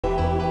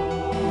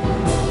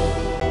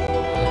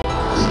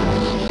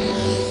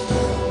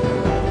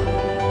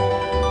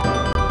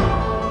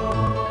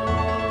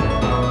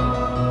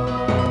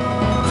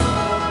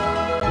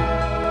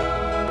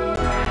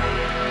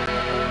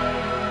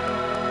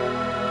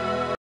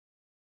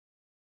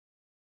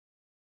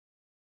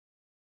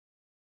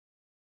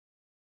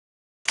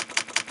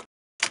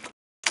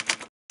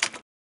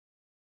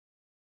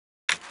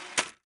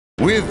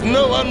With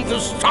no one to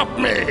stop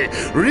me,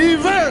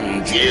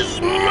 revenge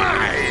is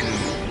mine!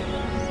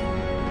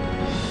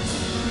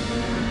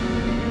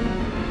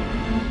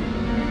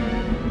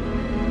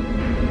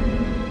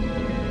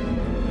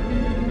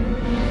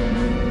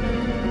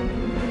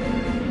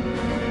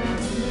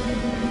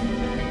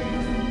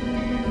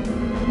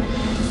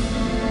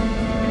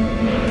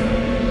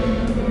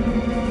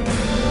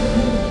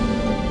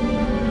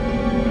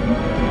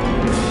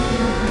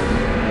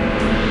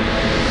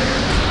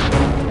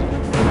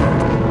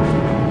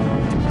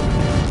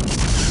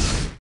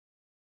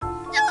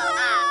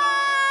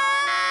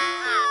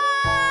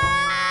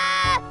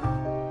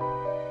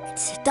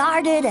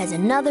 Started as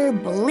another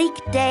bleak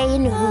day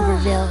in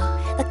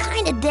Hooverville. The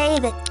kind of day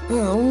that,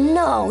 oh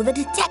no, the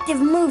detective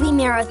movie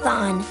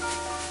marathon.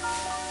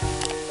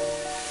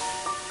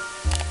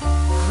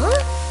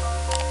 Huh?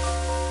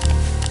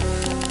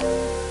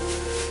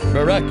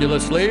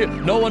 Miraculously,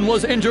 no one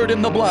was injured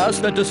in the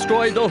blast that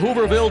destroyed the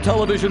Hooverville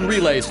television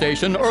relay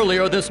station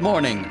earlier this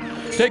morning.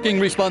 Taking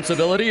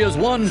responsibility is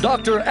one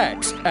Dr.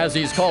 X, as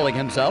he's calling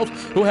himself,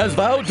 who has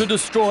vowed to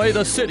destroy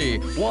the city,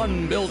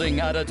 one building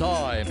at a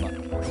time.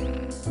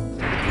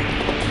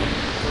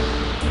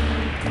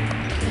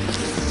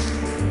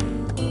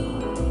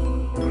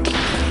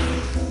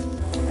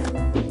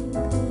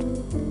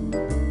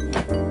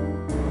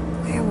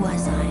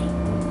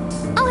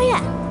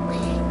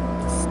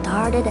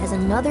 Started as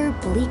another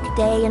bleak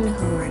day in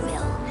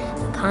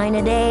Hooverville. The kind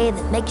of day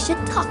that makes you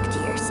talk to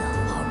yourself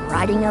while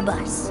riding a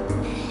bus.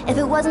 If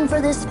it wasn't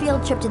for this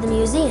field trip to the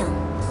museum,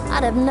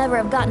 I'd have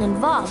never gotten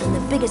involved in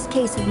the biggest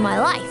case of my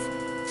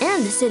life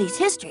and the city's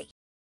history.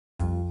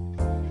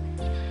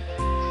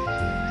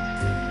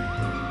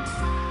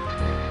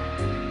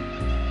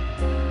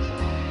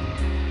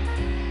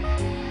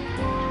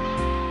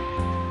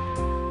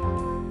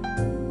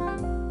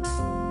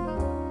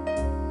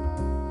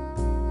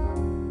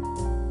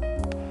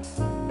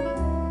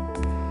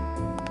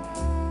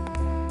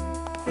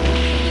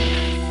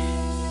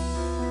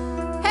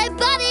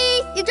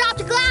 You dropped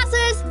your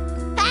glasses!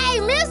 Hey,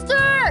 mister!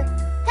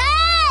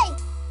 Hey!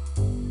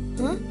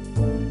 Huh?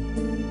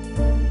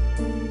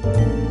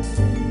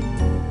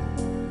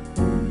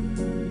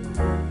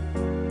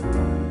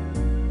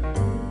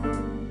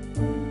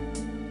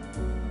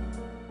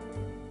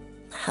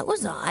 That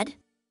was odd.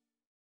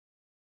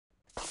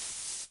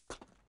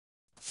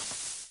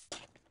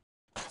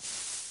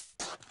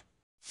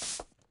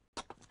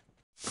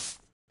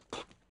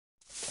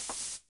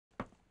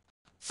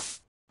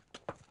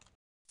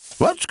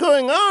 What's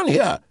going on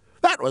here?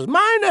 That was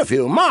my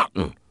nephew,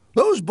 Martin.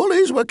 Those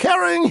bullies were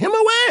carrying him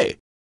away.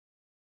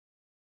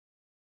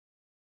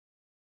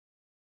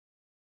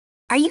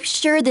 Are you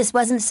sure this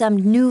wasn't some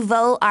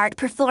nouveau art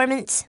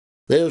performance?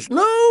 There's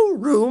no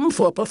room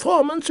for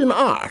performance in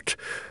art.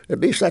 At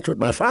least that's what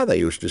my father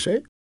used to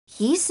say.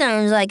 He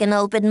sounds like an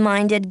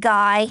open-minded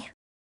guy.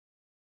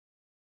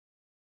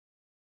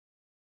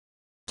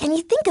 Can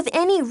you think of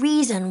any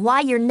reason why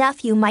your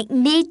nephew might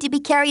need to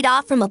be carried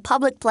off from a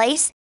public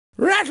place?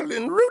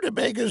 Rattling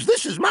rutabagas,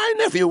 this is my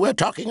nephew we're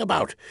talking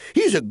about.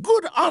 He's a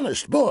good,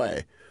 honest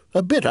boy.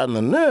 A bit on the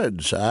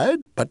nerd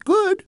side, but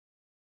good.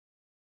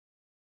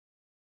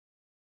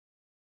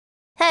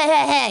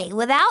 Hey,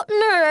 without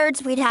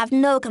nerds, we'd have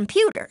no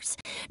computers.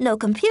 No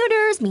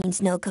computers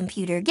means no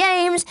computer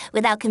games.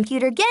 Without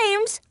computer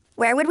games,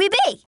 where would we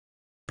be?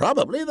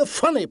 Probably the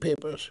funny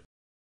papers.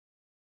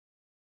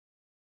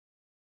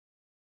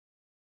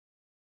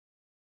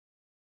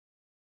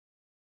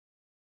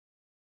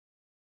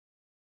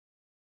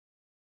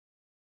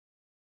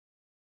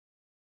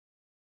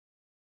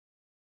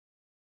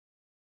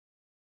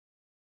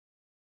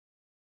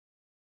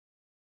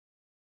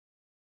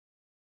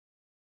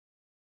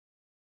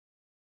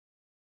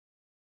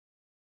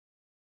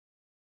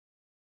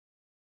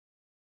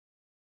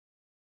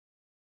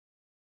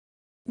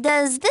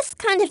 Does this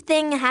kind of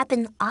thing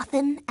happen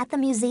often at the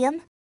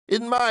museum?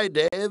 In my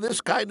day,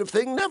 this kind of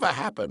thing never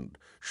happened.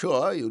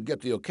 Sure, you'd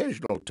get the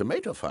occasional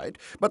tomato fight,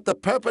 but the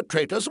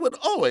perpetrators would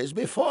always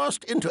be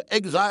forced into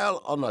exile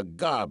on a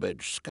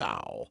garbage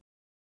scow.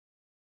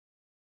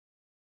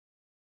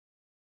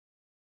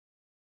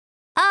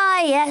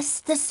 Ah,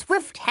 yes, the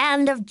swift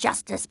hand of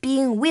justice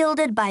being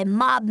wielded by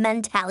mob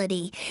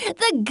mentality.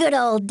 The good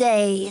old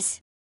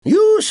days.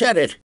 You said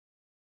it.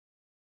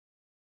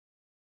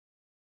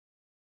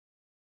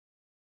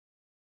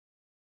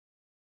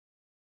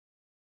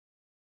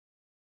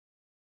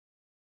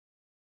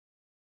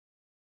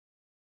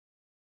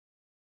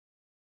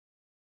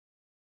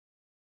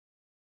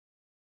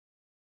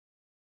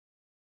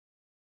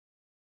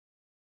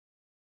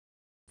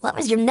 What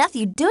was your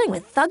nephew doing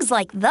with thugs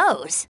like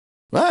those?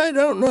 I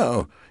don't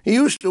know. He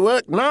used to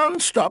work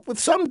non-stop with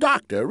some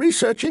doctor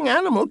researching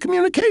animal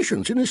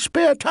communications in his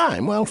spare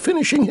time while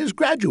finishing his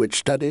graduate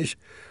studies.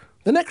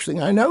 The next thing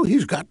I know,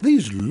 he's got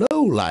these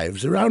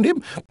lowlives around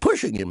him,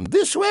 pushing him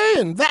this way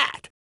and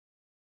that.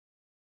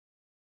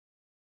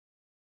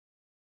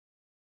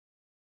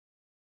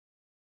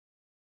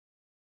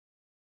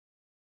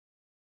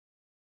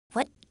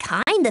 What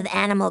kind of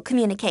animal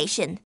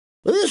communication?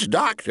 This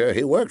doctor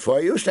he worked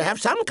for used to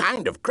have some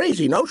kind of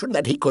crazy notion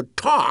that he could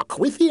talk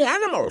with the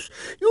animals.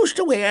 Used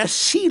to wear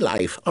sea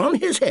life on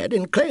his head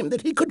and claimed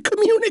that he could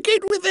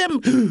communicate with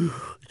them.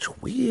 It's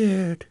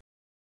weird.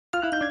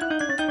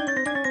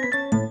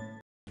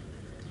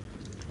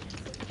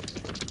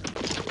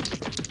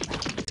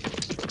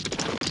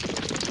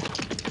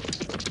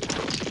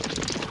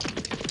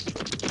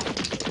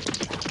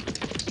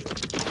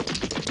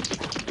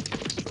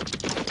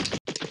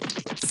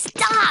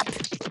 Stop!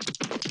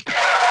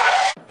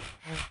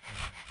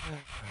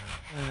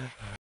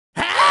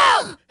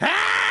 Help!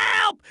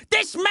 Help!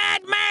 This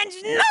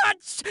madman's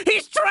nuts!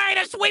 He's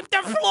trying to sweep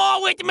the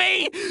floor with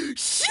me!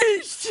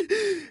 Sheesh!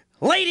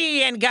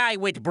 Lady and guy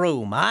with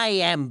broom, I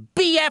am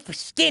BF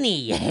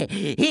Skinny.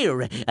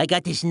 Here, I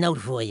got this note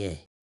for you.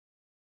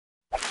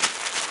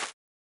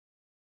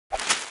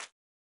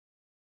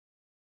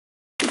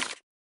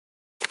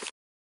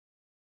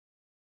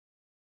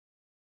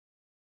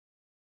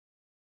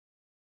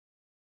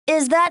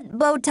 Is that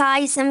bow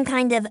tie some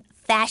kind of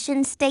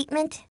fashion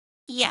statement?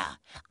 Yeah,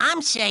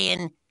 I'm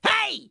saying,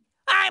 hey,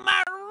 I'm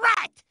a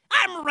rat!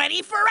 I'm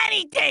ready for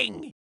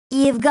anything!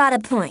 You've got a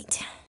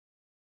point.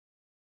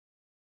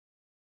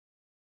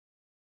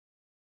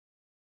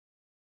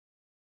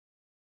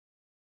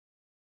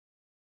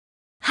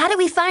 How do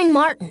we find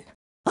Martin?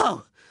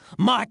 Oh,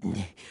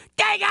 Martin.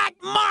 They got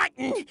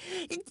Martin!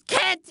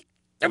 Can't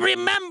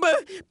remember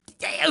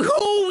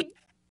who...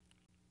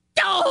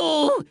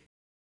 Oh!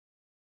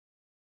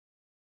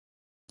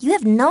 You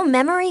have no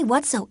memory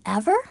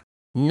whatsoever?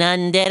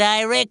 None that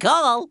I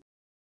recall.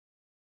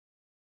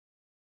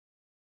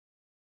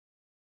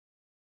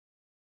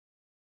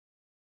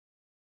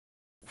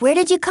 Where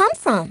did you come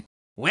from?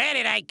 Where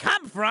did I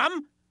come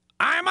from?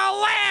 I'm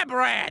a lab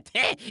rat!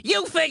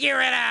 You figure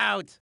it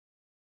out!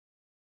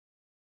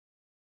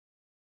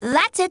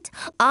 That's it.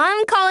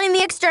 I'm calling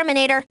the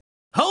exterminator.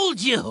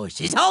 Hold your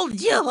horses, hold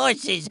your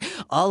horses!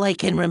 All I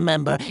can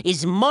remember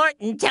is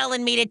Martin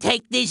telling me to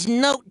take this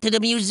note to the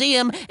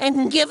museum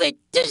and give it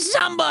to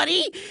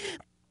somebody.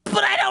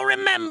 But I don't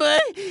remember.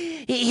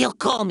 He'll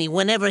call me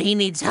whenever he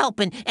needs help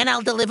and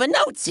I'll deliver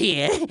notes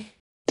here.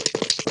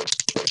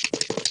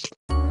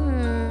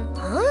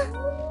 Huh?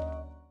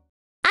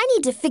 I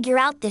need to figure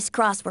out this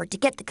crossword to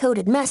get the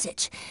coded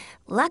message.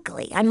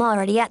 Luckily, I'm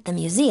already at the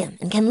museum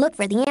and can look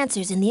for the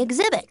answers in the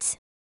exhibits.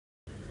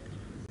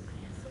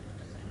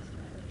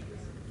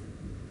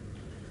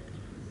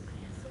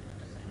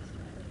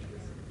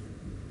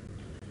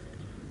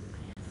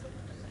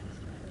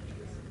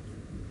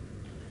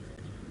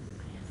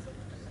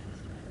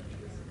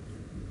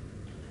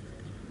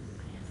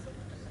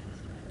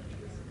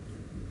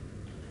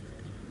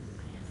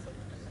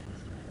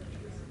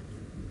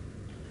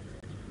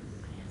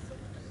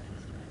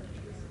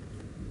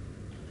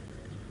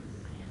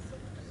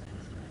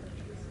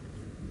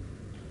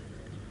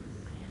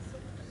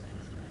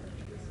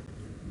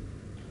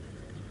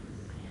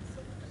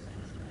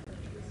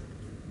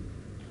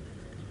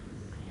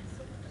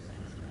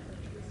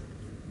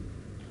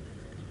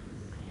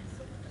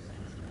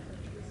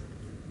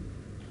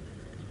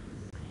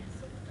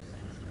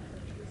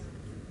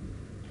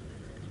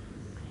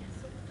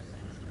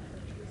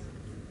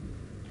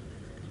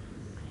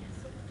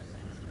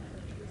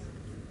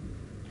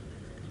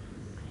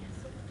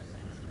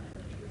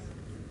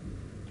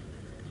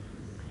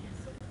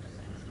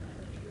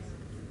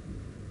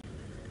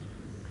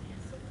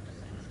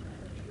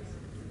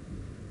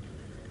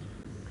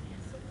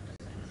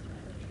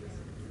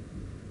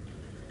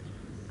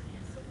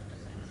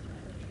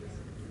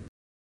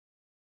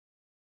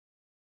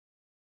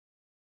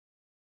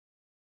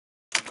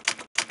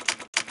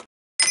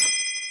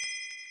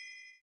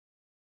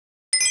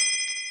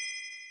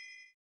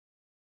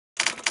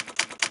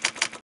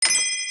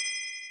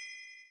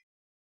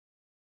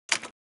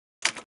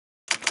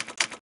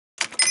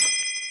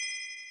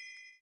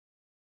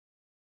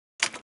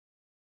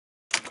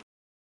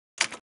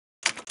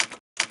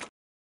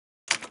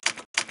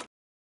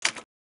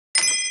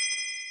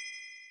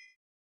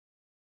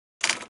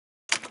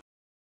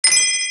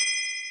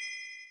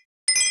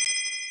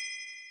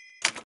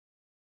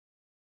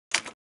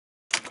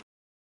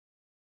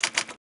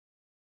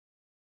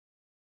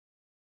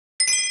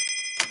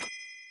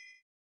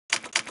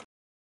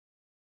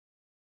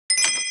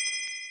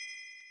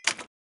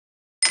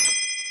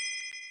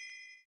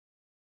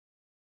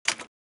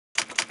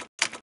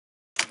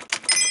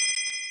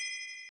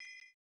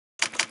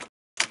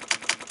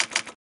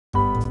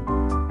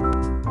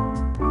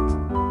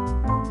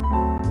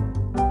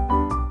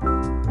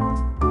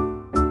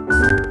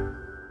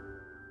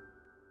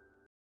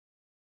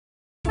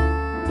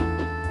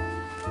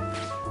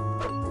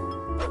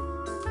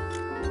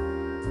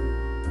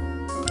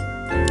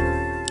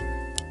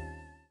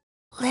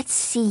 Let's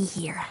see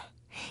here.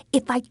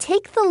 If I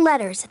take the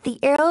letters that the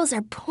arrows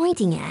are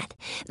pointing at,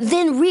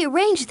 then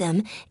rearrange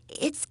them,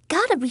 it's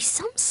gotta be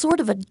some sort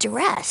of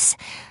address.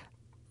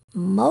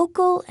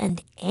 Mogul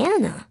and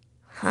Anna?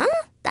 Huh?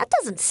 That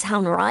doesn't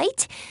sound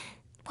right.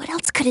 What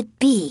else could it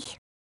be?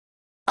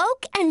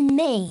 Oak and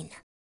Maine.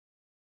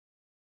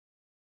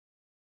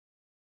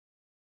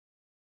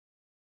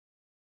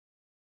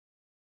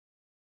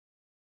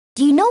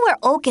 Do you know where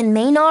Oak and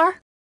Main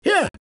are?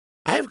 Here,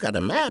 I've got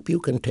a map you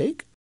can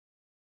take.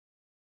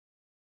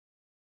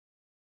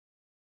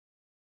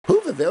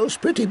 Hooverville's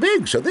pretty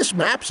big, so this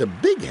map's a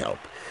big help.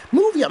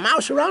 Move your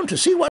mouse around to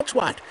see what's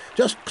what.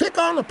 Just click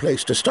on a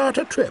place to start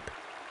a trip.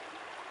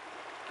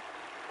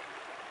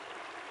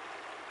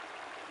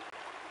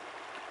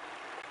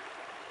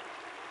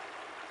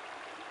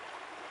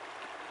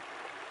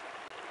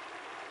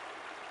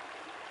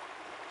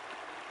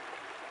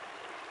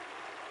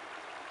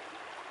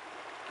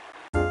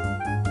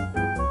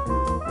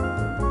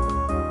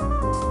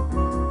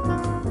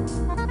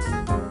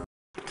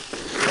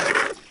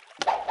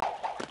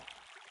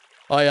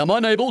 I am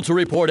unable to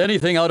report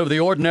anything out of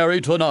the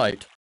ordinary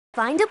tonight.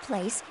 Find a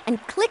place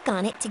and click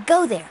on it to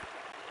go there.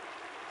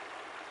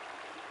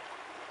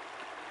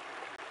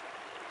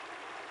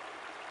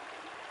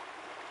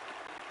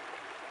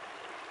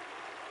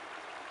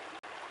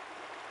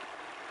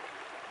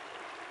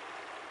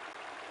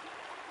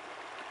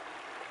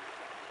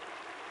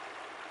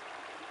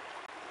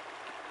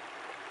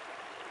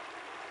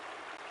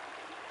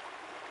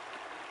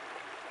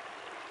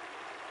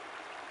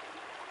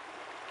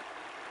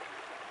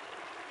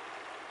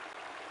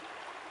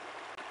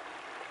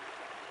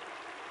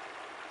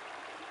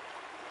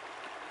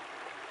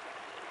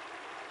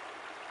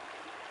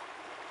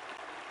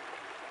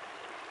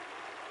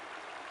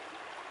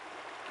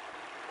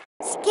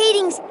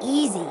 Skating's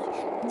easy.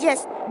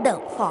 Just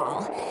don't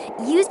fall.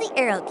 Use the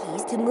arrow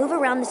keys to move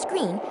around the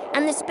screen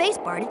and the space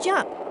bar to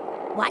jump.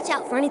 Watch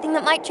out for anything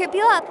that might trip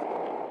you up.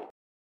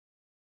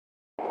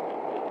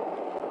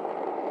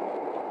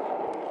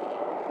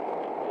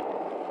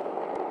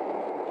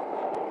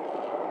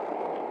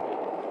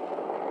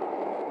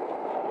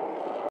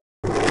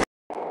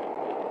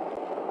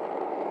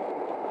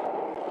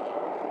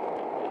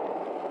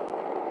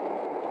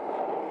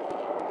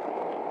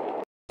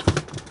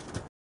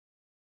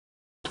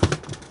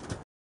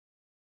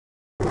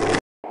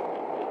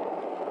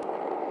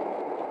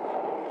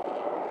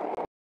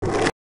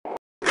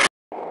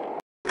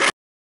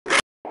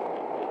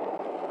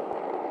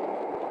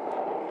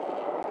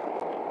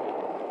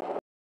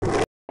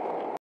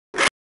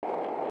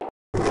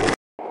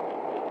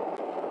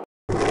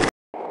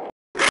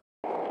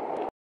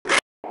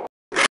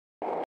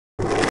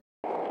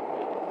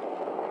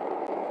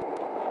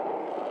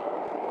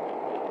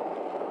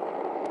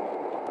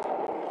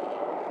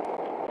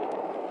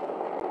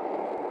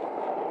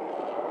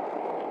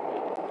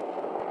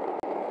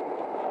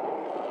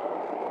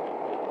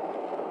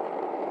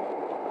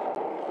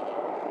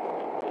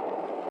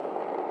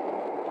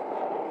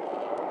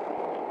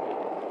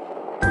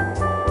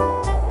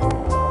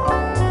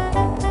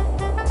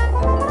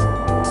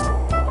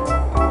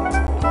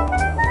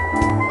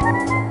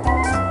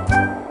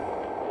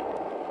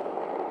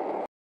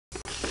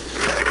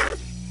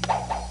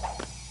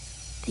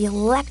 The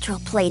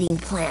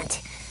electroplating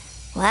plant.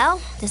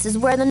 Well, this is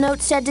where the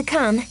note said to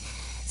come.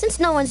 Since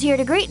no one's here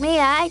to greet me,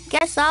 I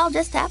guess I'll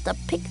just have to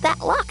pick that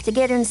lock to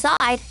get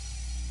inside.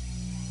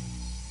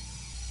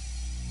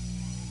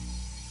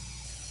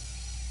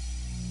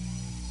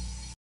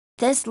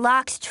 This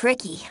lock's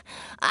tricky.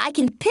 I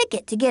can pick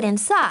it to get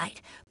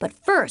inside, but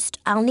first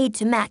I'll need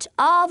to match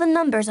all the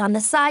numbers on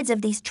the sides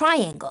of these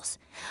triangles.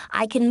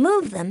 I can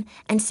move them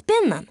and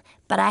spin them,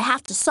 but I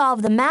have to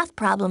solve the math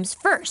problems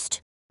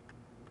first.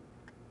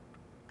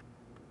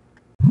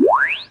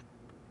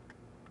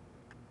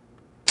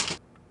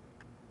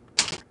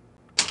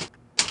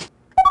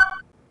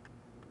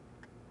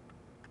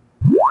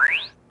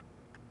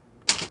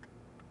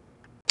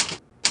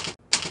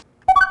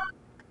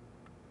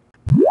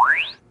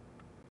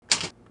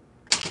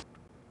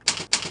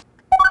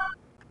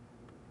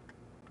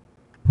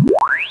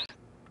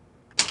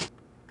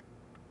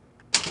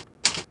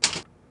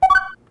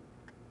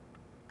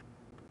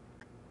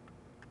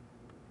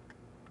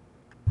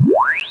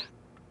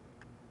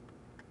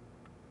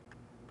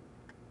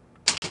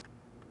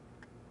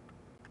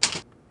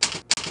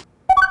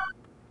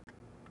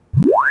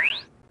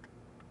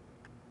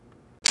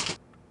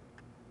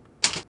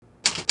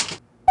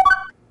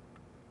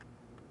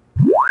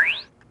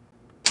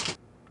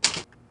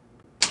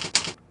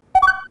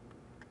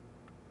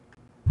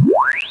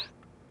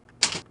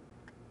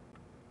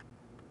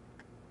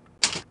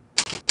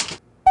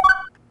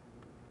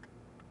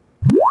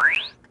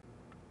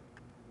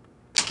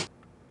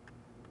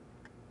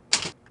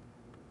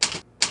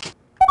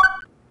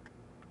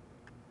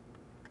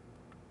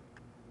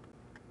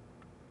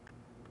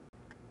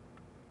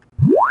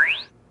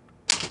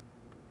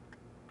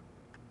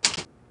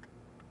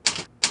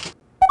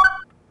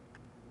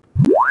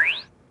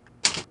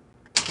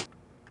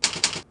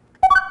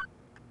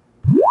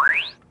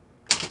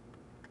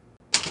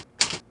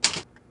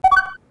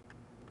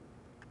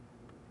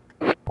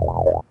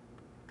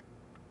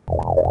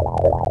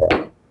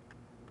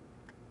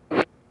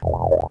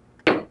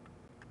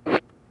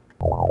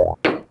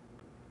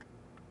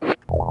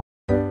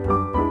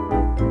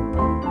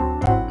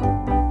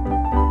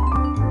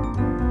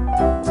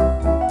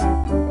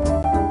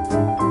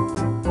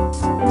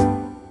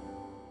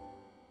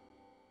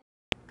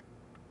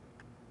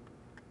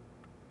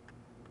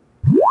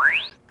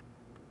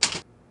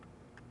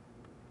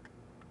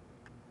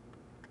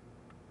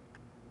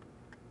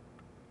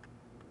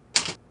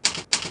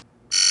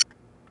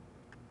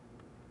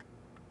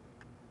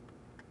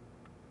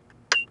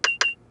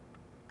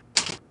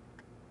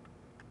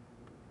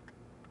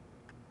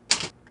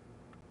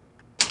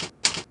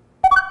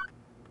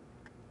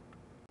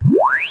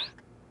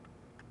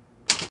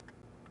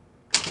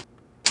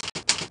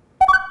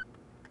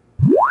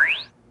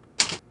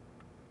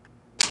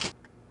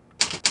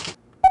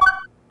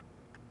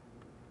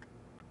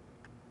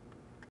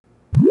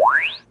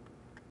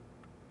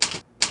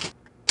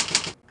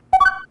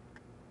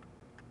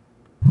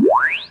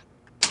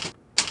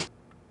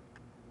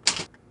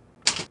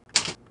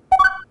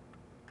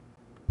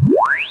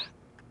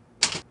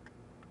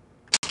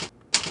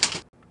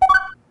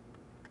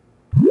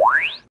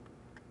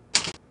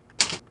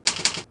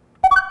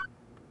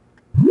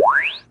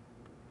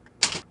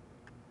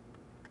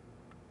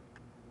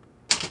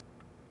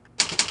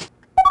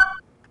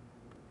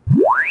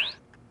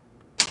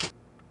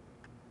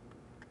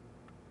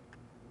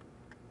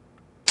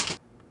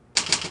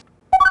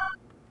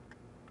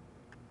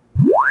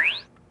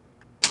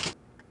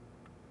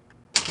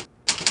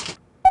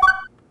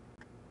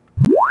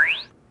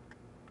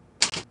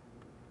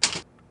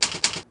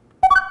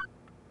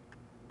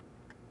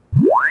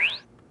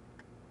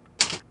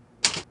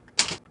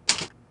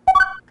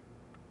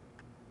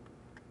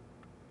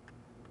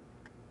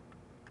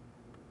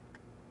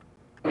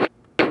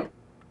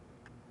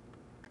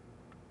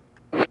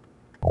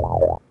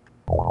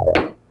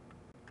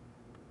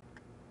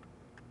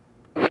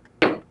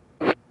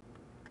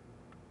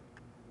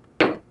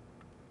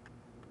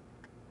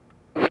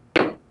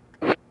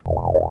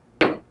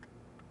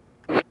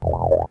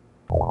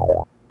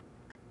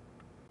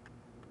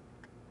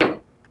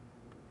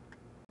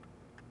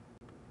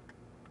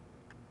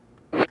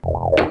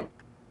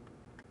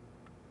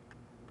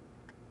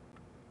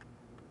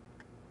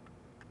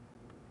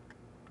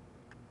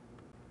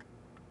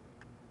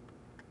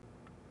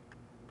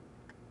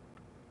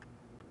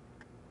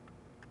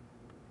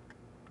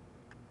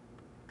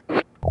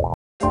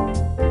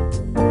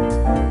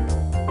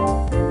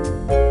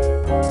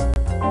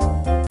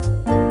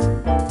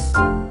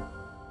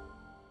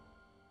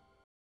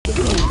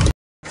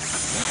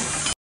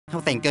 Oh,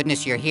 thank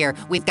goodness you're here.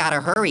 We've got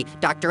to hurry.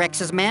 Dr.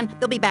 X's men,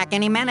 they'll be back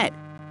any minute.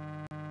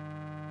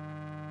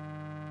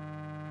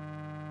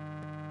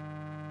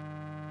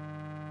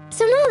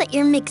 So now that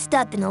you're mixed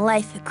up in a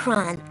life of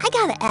crime, I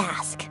gotta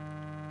ask,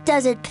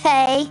 does it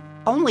pay?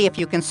 Only if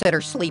you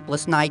consider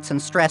sleepless nights and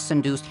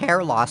stress-induced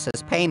hair loss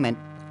as payment.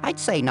 I'd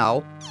say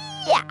no.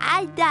 Yeah,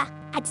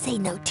 I'd say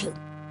no too.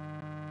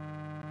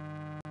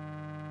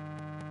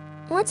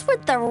 What's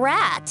with the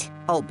rat?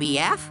 Oh,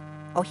 BF?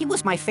 Oh, he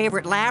was my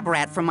favorite lab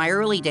rat from my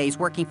early days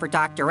working for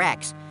Dr.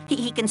 X.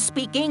 He can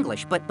speak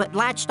English, but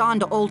latched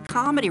on to old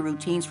comedy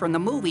routines from the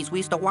movies we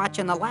used to watch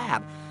in the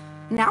lab.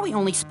 Now he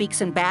only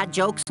speaks in bad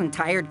jokes and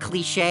tired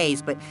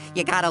cliches, but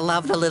you gotta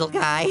love the little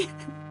guy.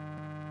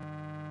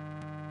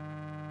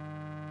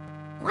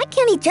 Why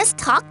can't he just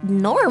talk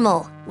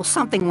normal? Well,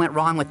 something went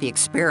wrong with the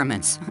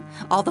experiments.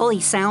 Although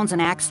he sounds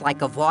and acts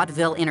like a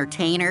vaudeville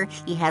entertainer,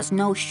 he has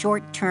no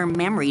short-term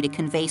memory to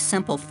convey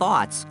simple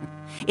thoughts.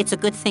 It's a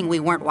good thing we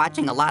weren't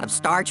watching a lot of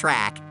Star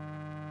Trek.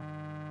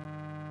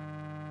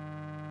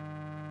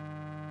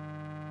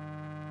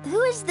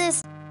 Who is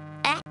this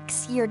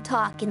X you're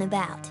talking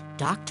about?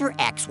 Dr.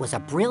 X was a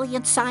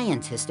brilliant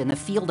scientist in the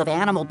field of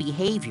animal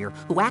behavior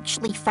who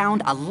actually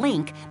found a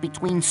link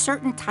between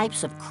certain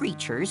types of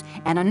creatures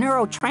and a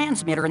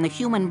neurotransmitter in the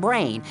human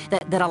brain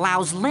that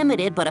allows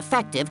limited but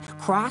effective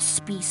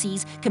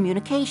cross-species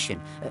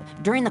communication.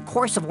 During the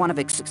course of one of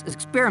his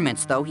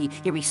experiments, though, he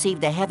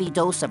received a heavy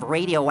dose of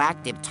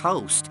radioactive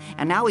toast,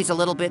 and now he's a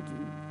little bit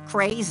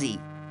crazy.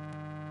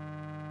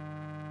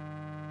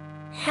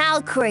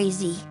 How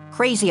crazy?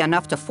 Crazy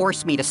enough to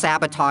force me to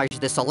sabotage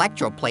this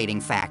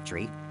electroplating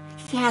factory.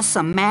 He has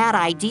some mad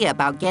idea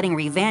about getting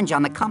revenge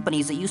on the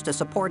companies that used to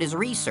support his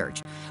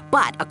research.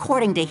 But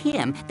according to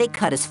him, they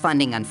cut his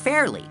funding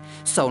unfairly.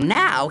 So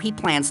now he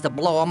plans to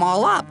blow them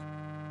all up.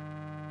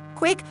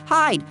 Quick,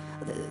 hide.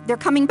 They're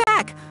coming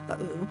back.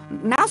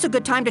 Now's a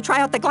good time to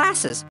try out the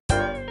glasses.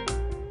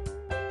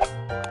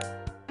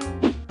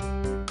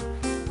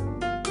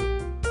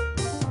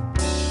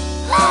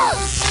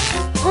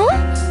 Huh?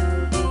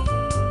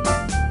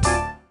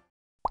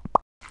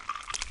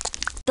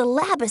 The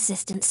lab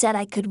assistant said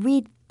I could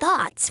read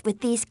thoughts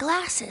with these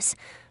glasses,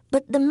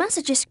 but the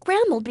message is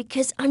scrambled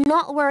because I'm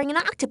not wearing an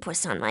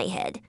octopus on my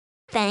head.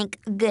 Thank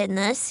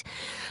goodness.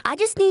 I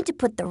just need to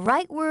put the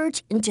right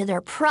words into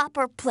their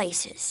proper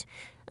places.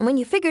 And when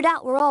you figured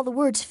out where all the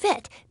words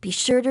fit, be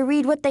sure to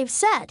read what they've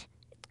said.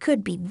 It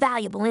could be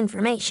valuable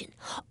information.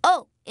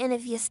 Oh, and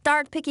if you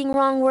start picking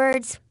wrong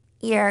words,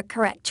 your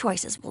correct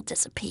choices will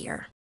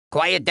disappear.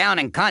 Quiet down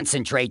and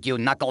concentrate, you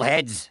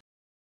knuckleheads.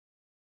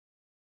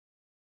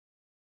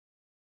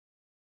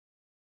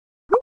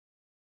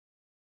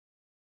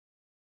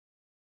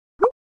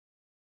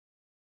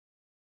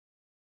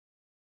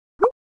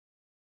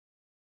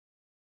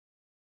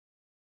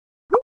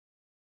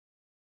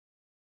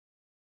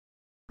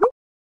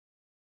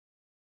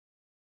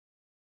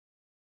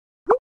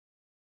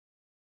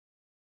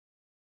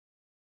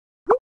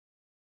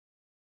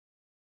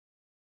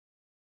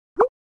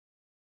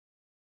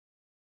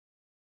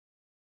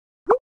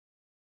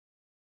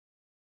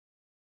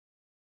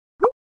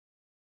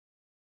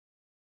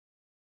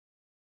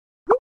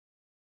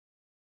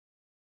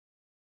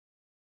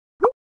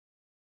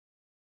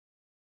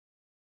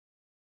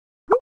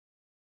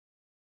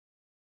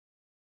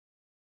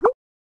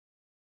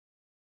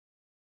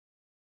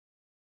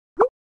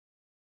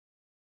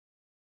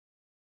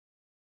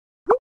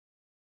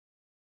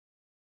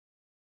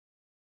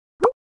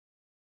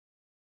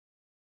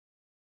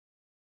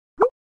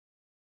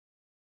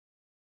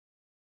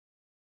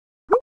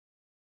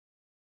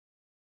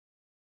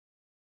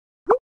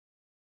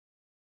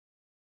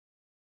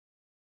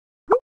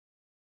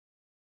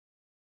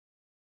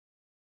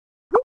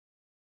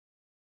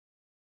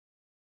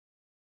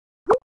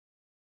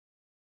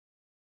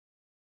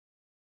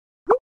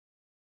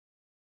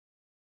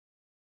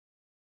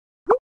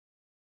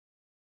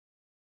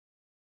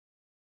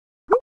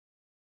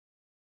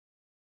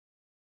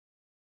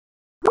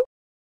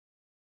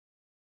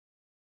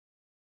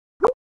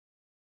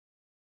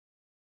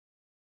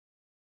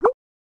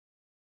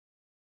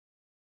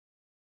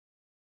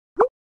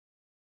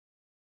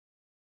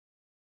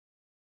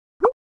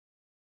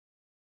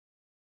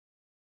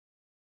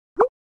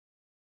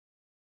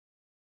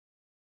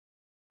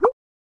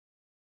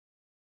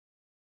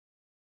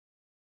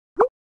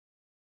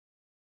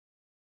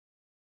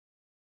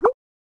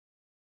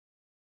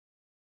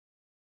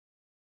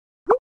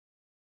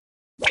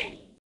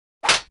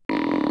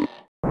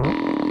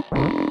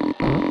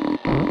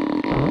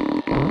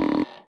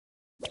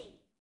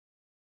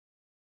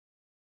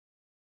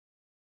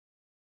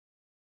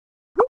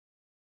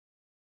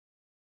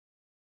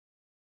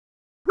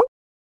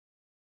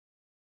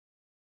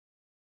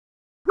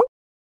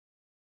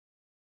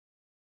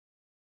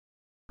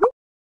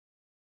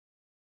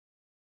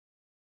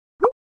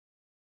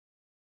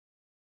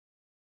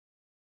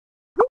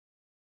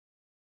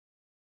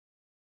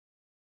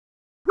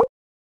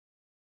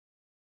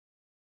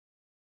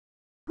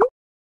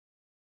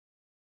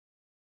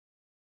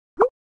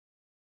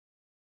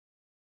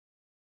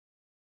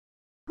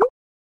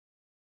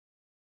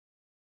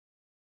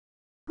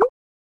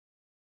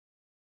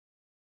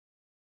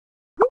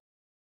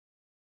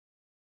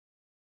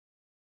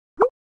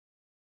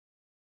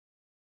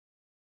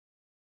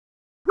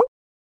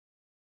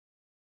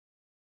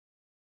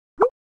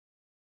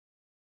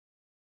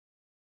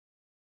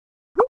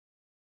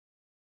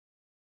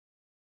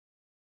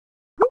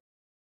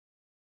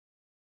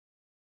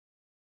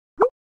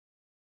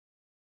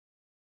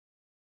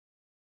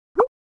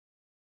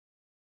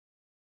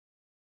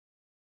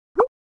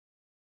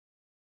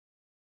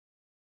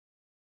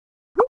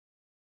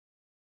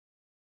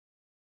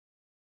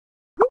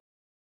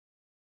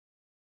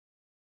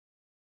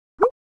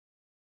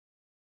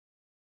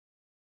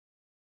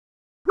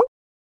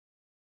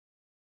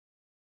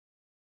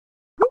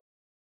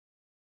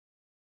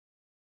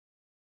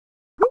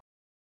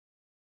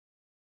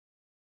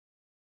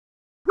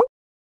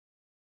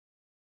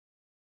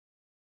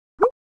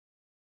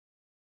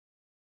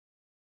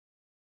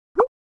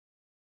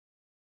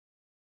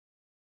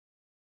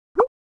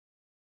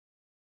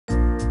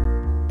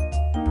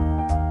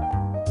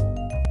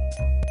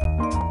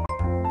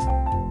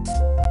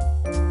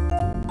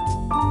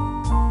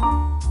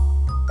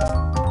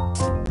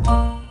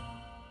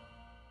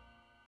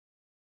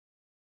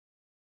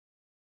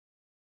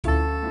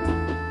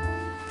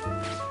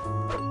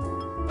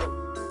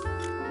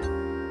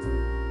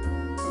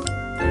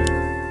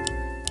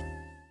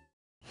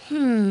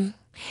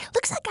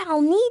 Looks like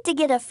I'll need to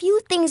get a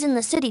few things in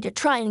the city to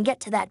try and get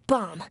to that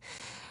bomb.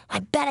 I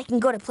bet I can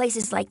go to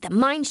places like the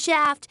mine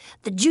shaft,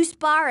 the juice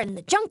bar, and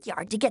the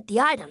junkyard to get the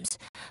items.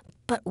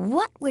 But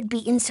what would be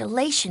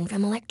insulation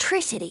from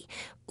electricity?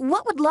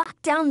 What would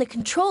lock down the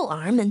control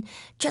arm? And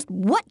just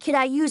what could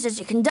I use as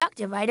a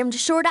conductive item to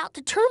short out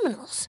the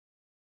terminals?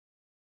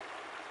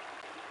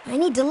 I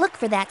need to look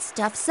for that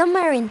stuff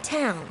somewhere in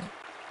town.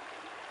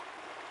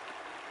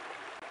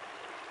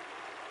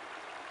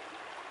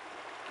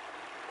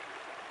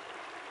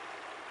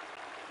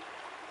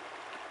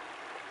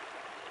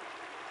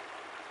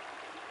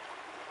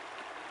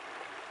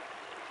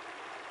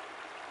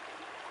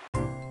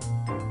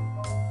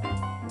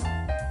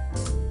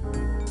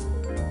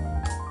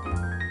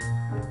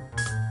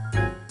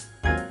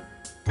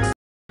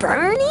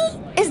 Bernie?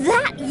 Is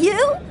that you?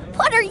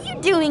 What are you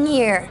doing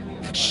here?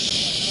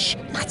 Shh!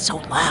 Not so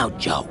loud,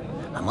 Joe.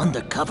 I'm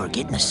undercover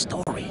getting a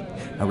story.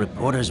 A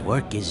reporter's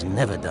work is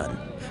never done.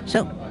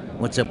 So,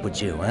 what's up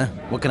with you, huh?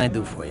 What can I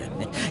do for you?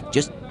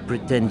 Just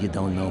pretend you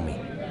don't know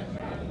me.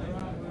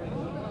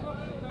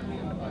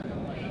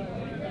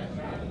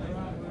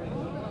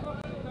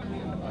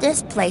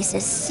 This place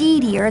is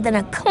seedier than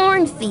a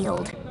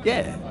cornfield.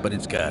 Yeah, but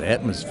it's got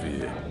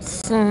atmosphere.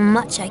 So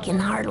much I can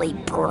hardly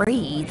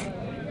breathe.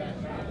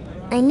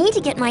 I need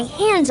to get my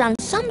hands on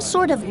some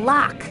sort of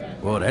lock.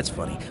 Whoa, that's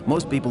funny.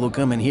 Most people who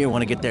come in here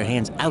want to get their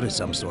hands out of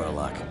some sort of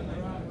lock.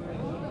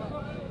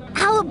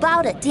 How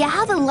about it? Do you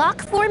have a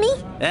lock for me?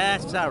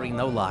 Sorry,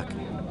 no lock.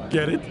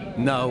 Get it?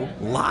 No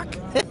lock?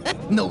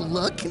 No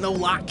luck, no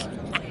lock.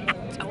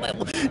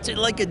 It's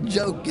like a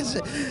joke.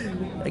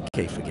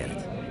 Okay, forget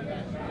it.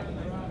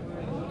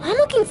 I'm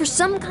looking for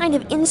some kind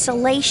of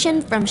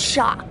insulation from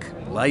shock.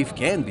 Life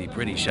can be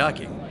pretty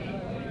shocking.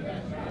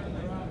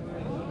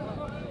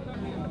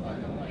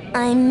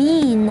 I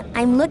mean,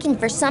 I'm looking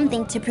for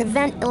something to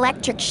prevent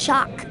electric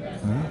shock.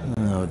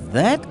 Oh,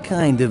 that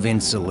kind of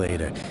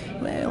insulator.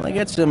 Well, I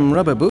got some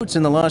rubber boots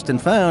in the lost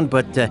and found,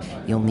 but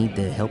you'll need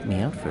to help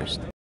me out first.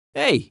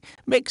 Hey,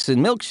 mixing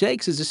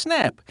milkshakes is a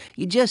snap.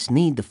 You just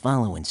need to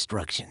follow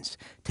instructions.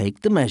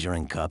 Take the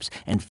measuring cups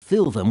and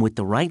fill them with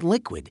the right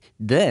liquid.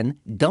 Then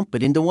dump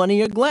it into one of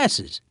your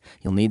glasses.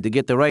 You'll need to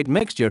get the right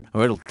mixture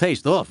or it'll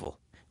taste awful.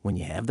 When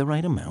you have the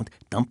right amount,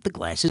 dump the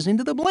glasses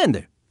into the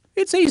blender.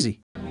 It's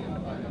easy.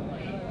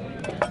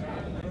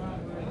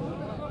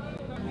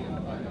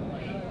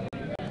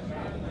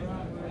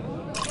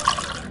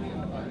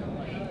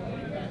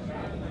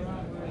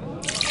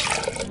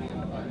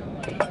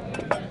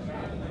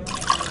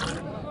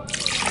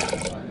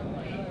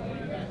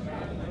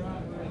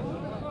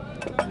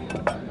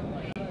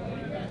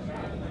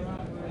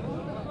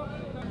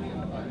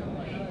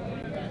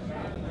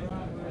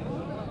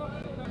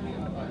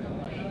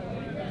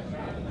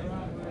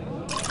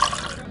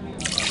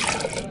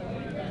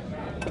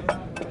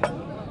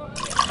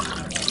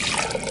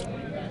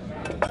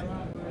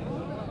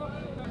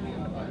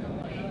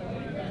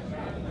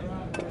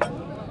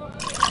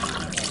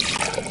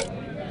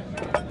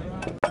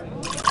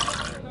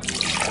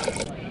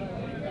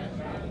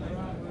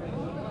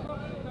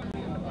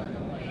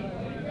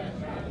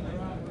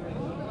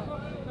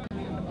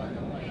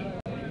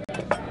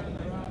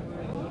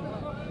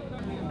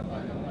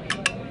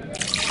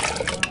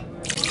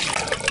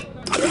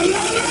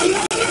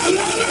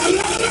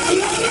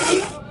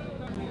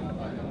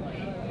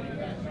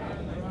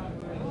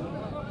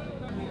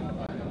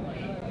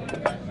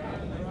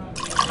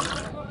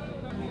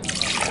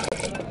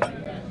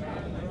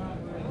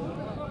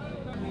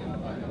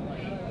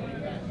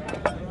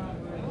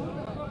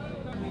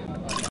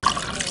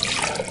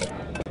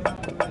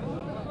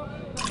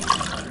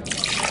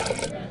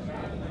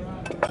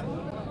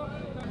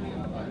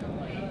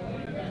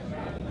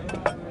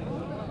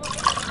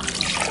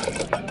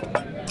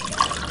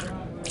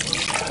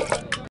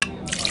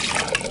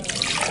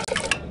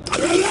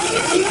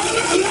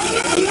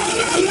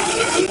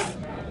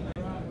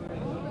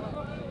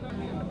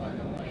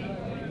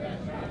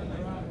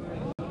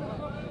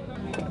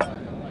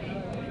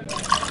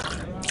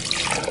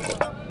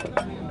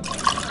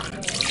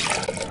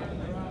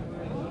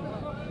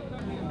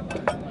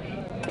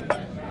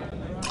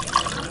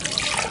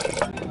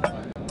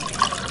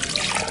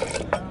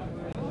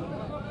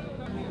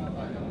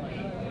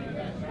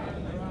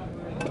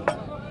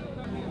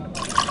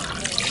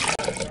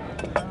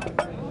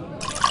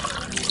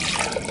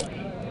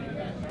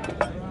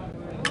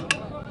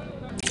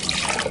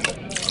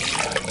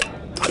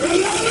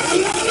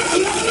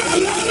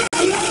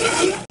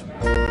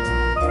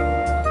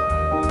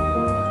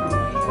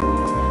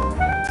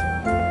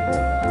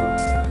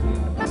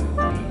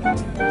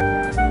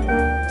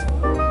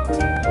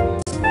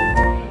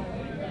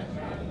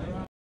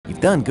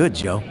 Done good,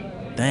 Joe.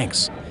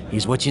 Thanks.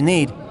 Here's what you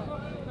need.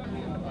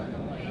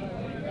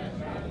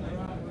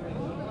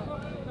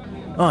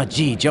 Oh,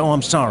 gee, Joe,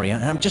 I'm sorry.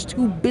 I'm just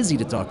too busy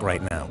to talk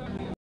right now.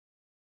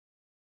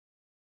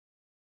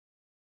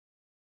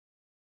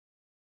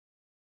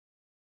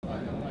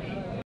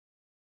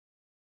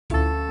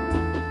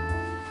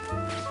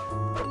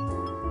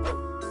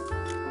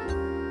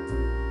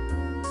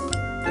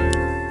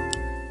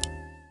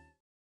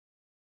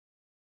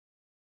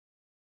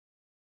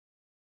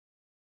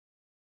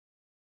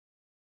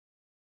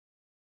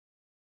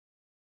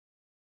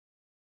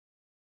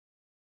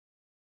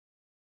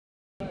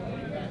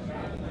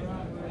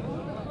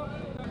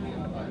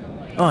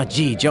 Oh,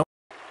 gee, Joe.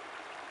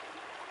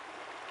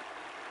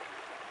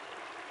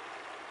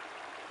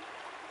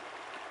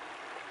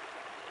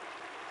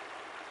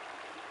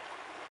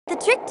 The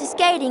trick to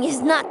skating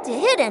is not to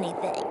hit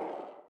anything.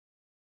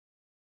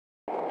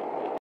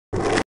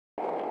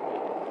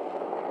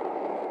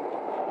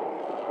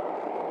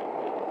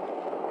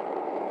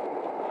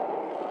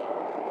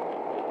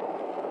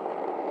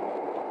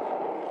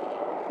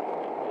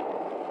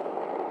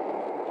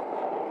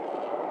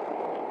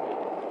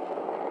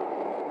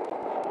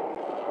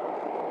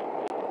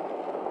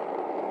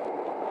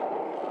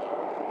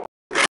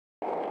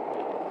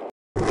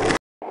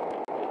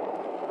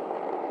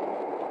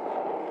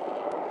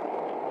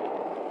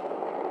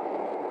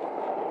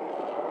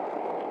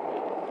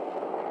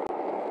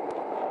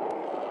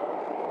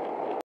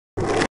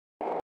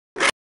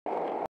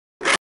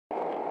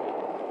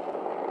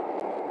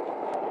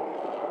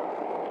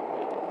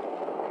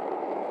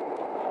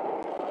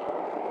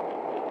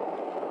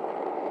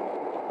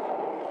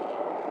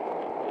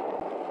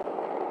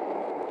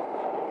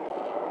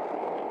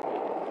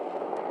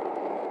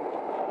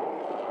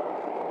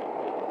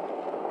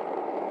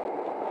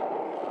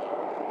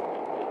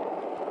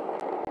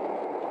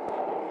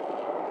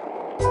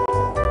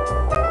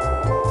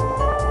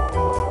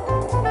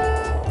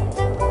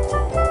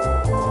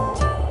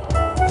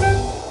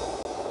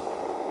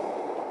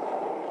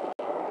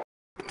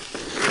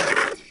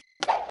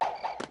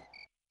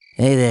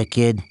 Hey there,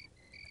 kid.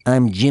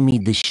 I'm Jimmy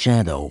the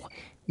Shadow.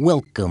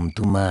 Welcome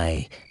to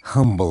my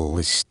humble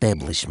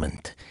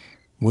establishment.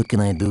 What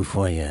can I do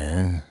for you,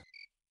 huh?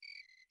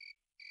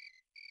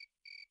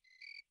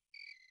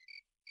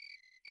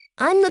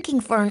 I'm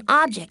looking for an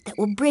object that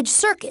will bridge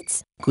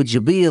circuits. Could you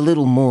be a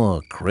little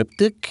more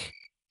cryptic?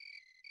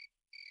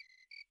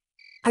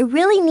 I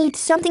really need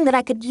something that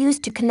I could use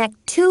to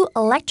connect two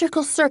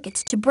electrical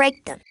circuits to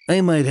break them.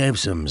 I might have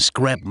some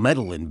scrap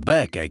metal in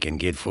back I can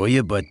get for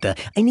you, but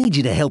I need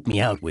you to help me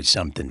out with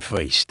something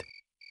first.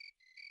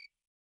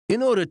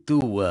 In order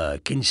to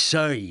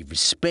conserve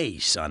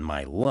space on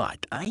my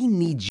lot, I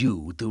need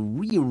you to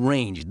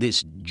rearrange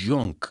this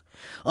junk.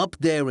 Up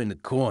there in the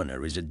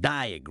corner is a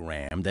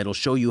diagram that'll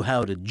show you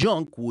how the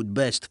junk would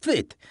best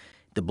fit.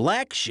 The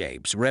black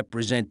shapes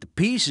represent the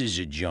pieces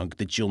of junk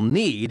that you'll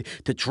need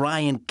to try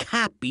and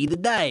copy the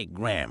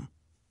diagram.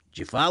 Did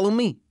you follow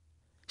me?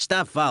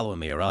 Stop following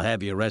me or I'll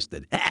have you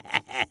arrested.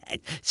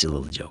 It's a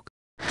little joke.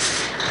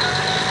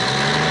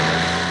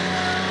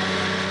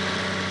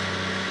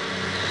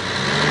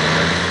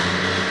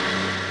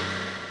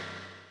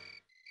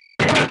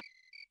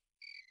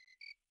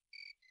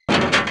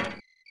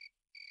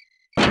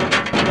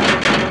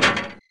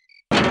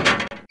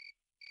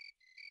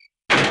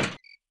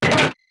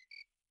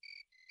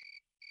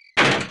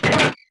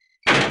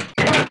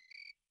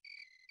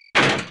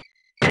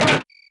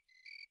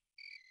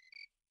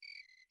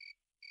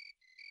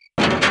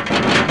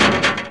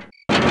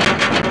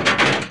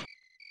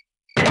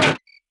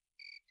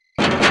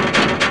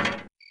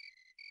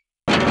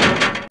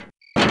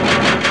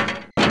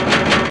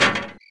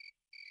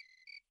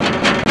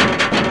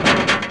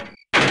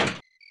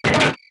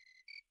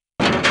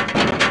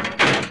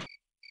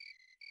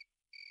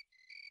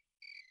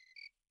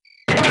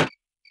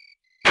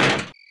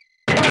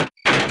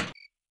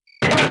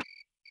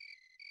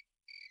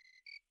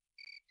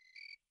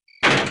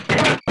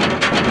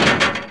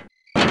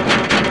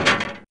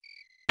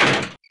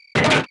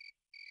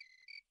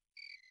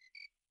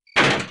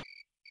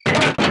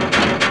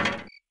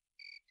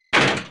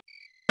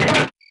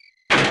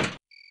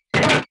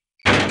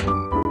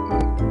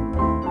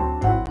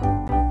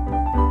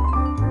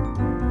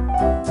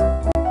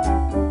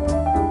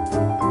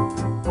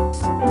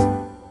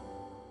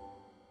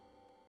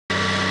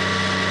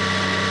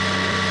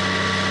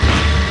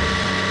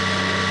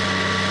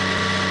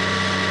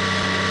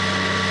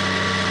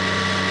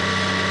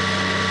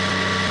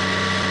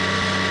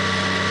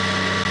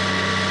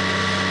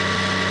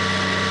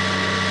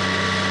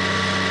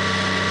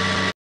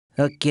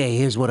 Okay,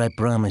 here's what I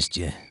promised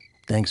you.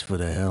 Thanks for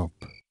the help.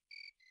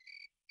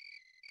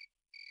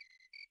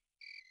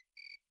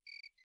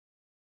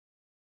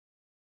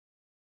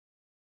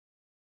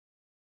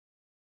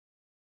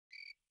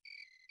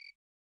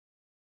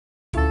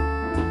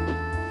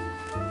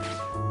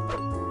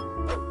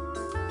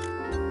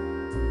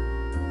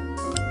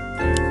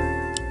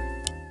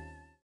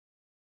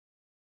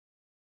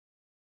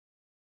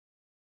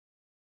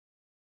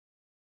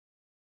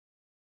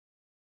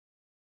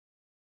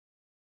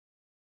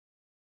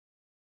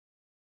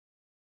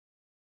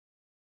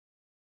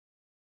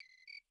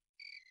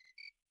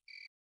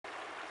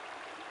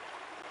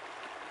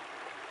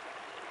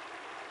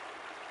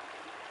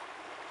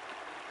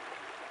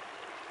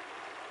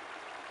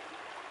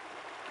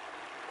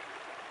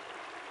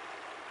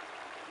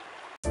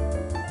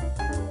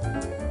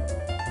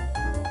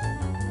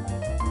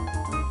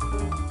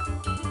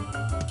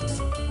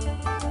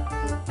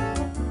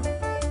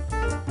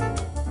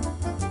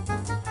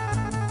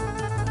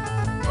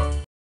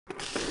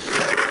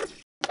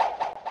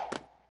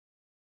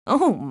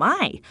 Oh,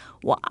 my.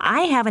 Well,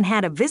 I haven't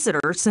had a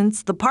visitor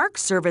since the Park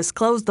Service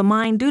closed the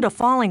mine due to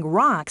falling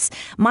rocks.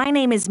 My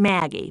name is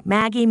Maggie,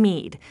 Maggie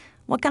Mead.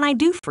 What can I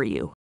do for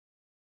you?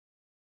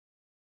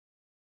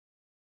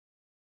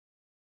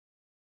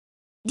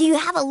 Do you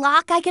have a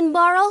lock I can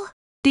borrow?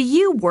 Do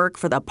you work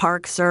for the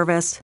Park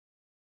Service?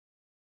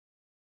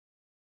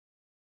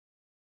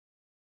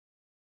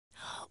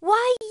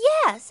 Why,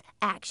 yes.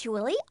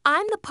 Actually,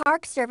 I'm the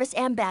Park Service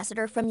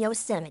ambassador from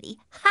Yosemite.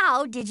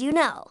 How did you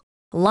know?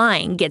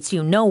 Lying gets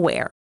you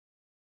nowhere.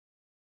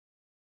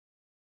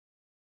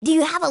 Do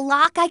you have a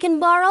lock I can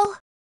borrow?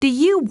 Do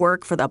you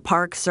work for the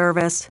Park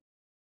Service?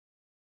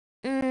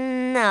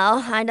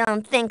 No, I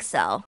don't think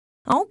so.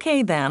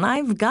 Okay, then.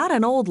 I've got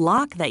an old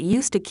lock that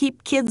used to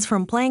keep kids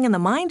from playing in the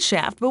mine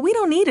shaft, but we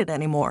don't need it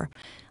anymore.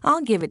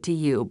 I'll give it to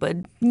you, but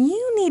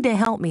you need to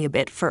help me a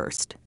bit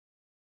first.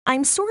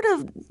 I'm sort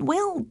of,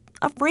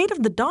 afraid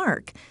of the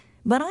dark,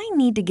 but I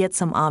need to get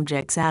some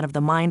objects out of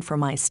the mine for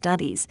my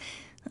studies.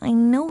 I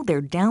know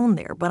they're down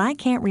there, but I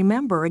can't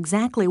remember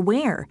exactly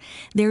where.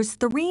 There's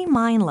 3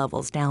 mine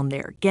levels down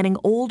there, getting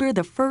older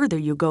the further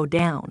you go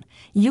down.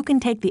 You can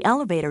take the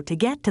elevator to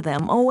get to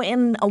them. Oh,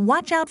 and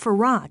watch out for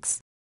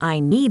rocks. I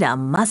need a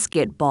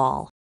musket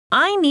ball.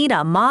 I need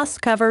a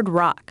moss-covered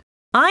rock.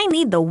 I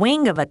need the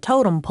wing of a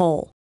totem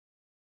pole.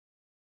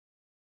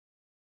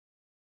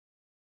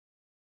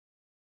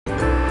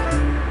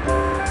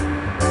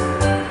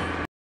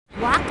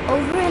 Walk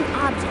over an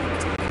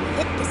object.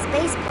 Hit the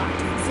space bar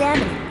to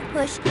examine it.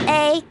 Push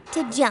A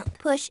to jump.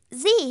 Push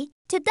Z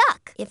to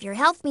duck. If your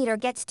health meter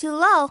gets too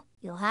low,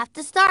 you'll have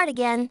to start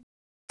again.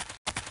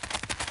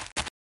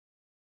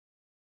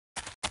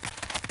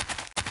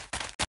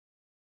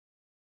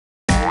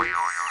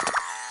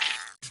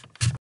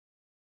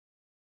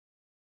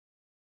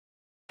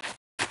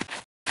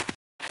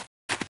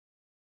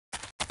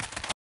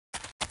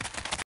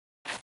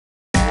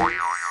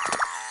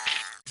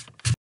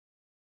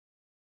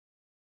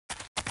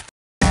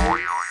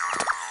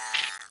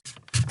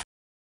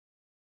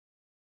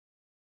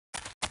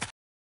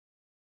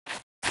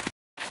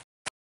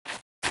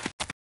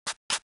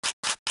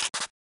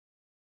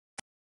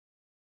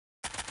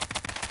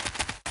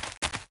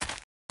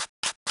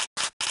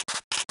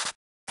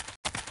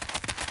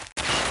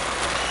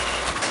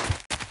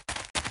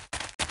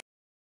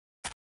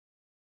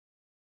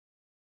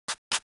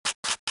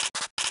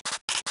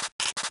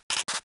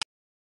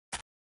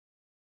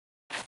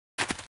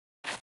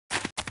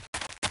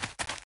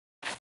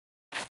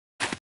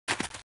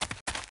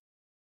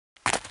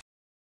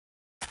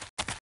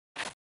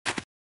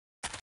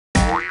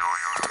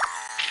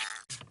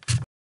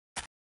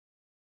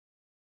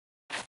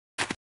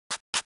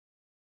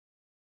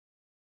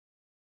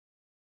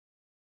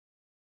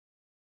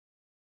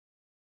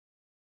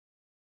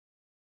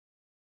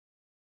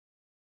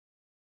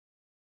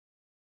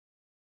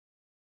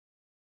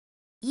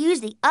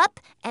 Use the up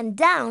and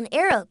down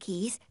arrow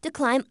keys to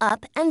climb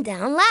up and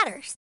down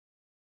ladders.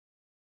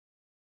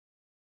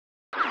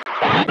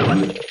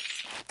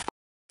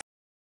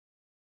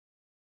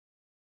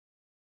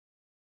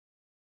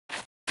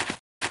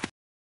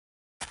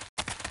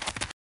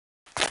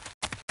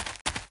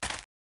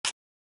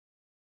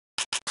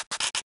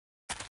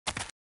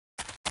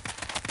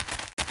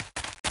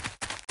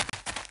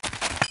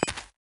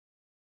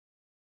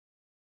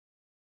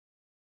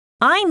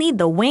 I need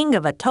the wing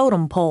of a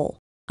totem pole.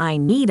 I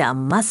need a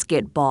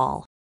musket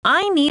ball.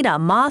 I need a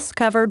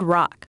moss-covered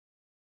rock.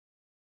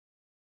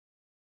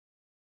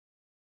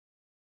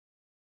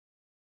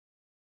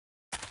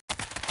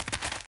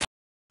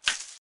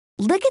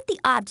 Look at the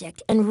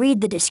object and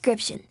read the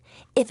description.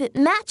 If it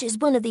matches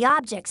one of the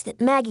objects that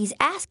Maggie's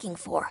asking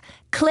for,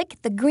 click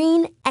the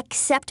green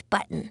Accept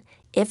button.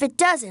 If it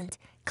doesn't,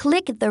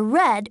 click the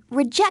red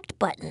Reject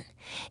button.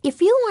 If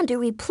you want to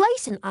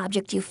replace an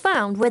object you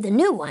found with a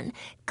new one,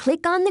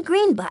 click on the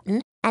green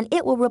button and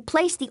it will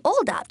replace the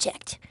old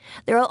object.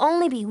 There will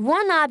only be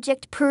one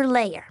object per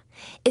layer.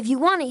 If you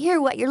want to hear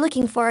what you're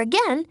looking for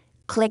again,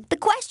 click the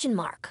question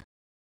mark.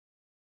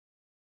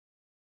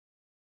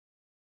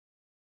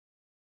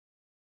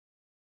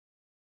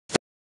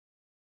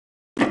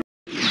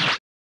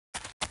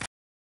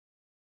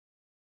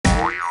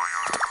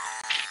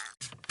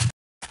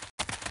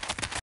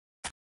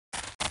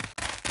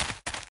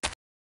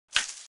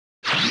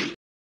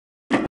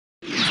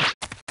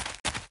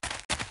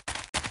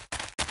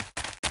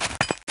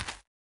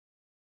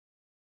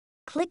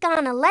 Click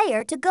on a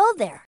layer to go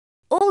there.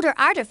 Older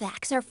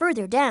artifacts are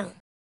further down.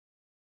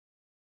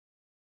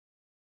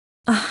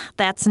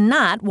 That's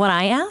not what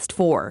I asked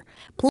for.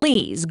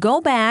 Please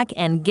go back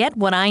and get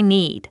what I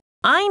need.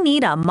 I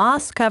need a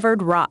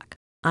moss-covered rock.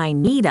 I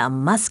need a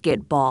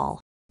musket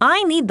ball.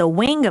 I need the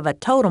wing of a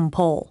totem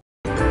pole.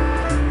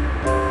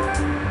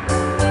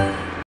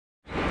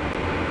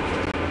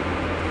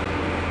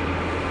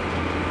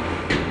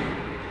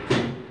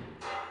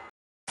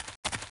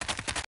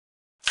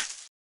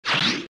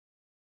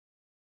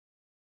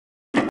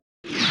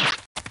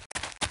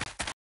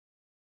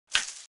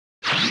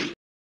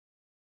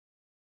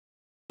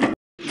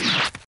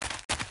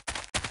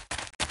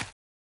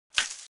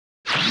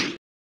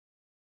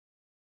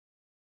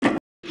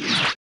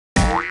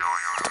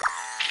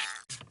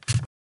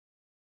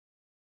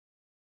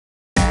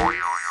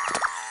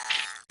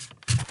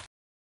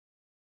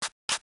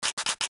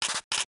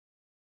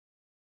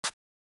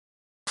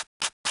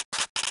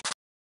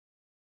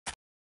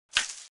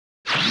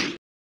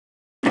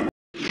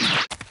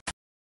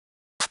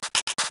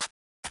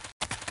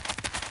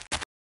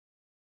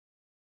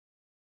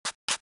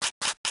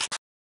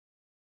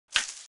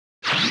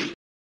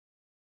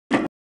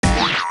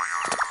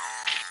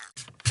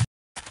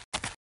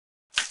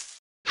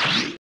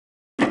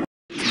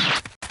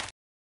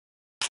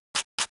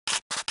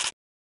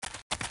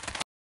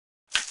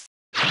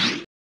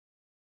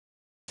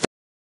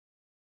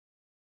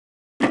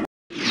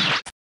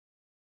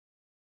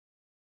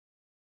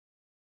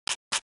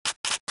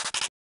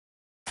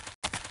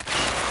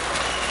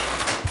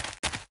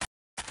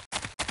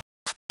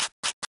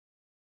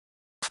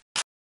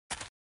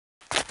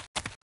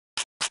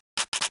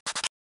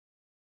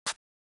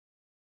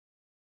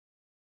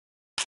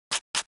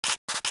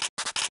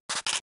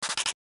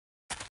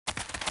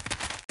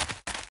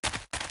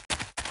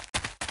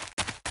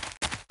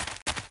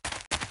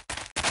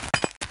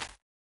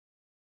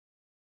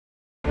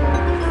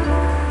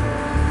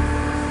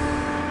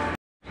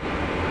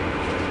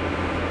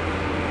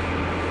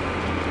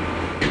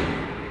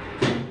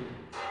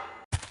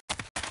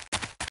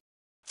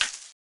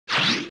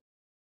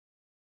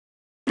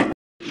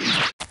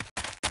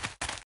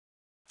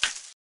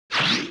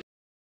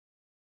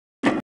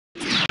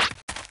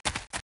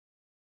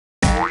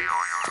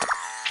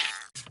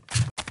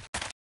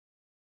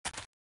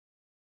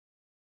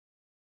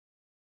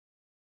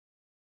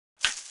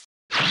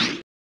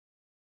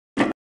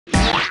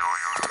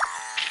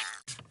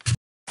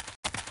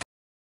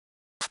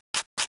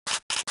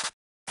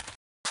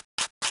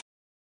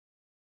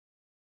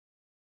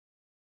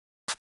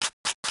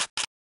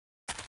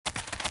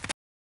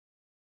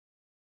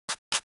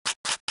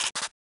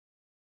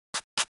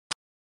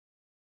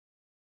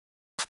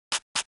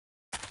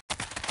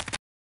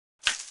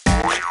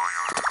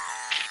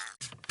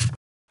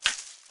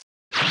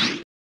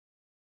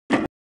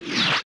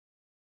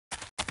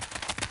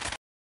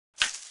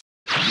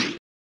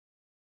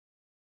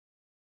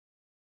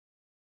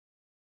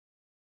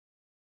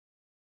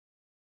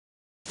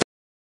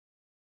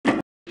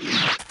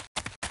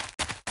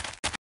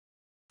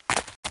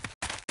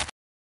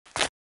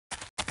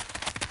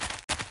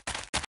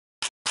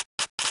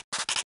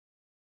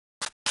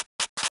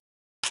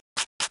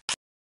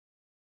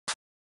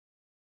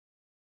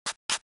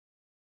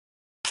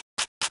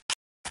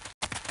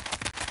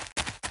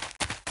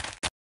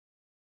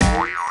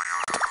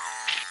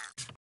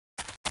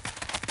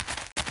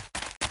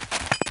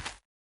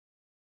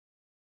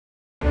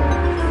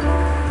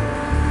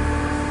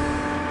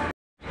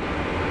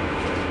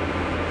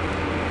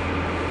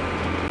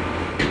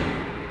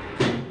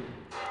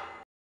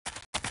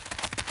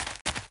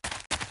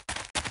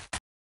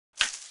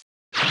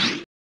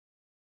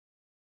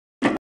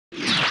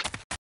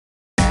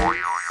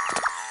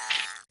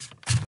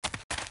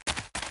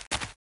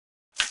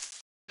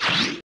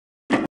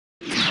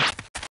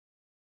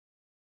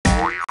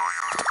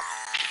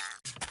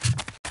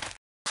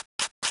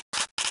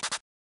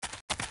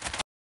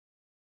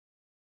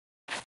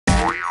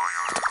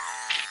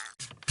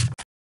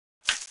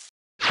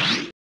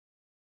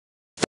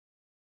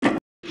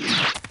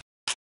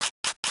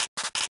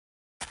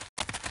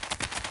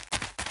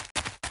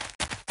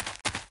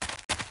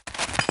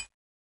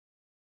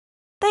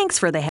 Thanks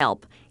for the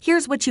help.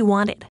 Here's what you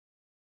wanted.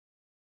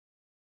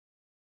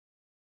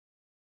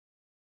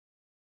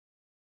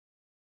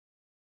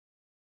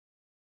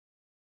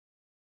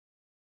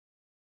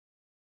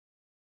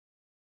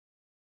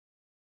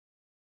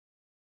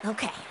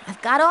 Okay,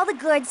 I've got all the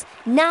goods.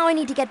 Now I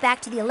need to get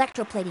back to the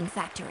electroplating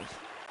factory.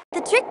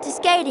 The trick to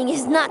skating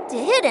is not to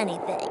hit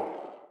anything.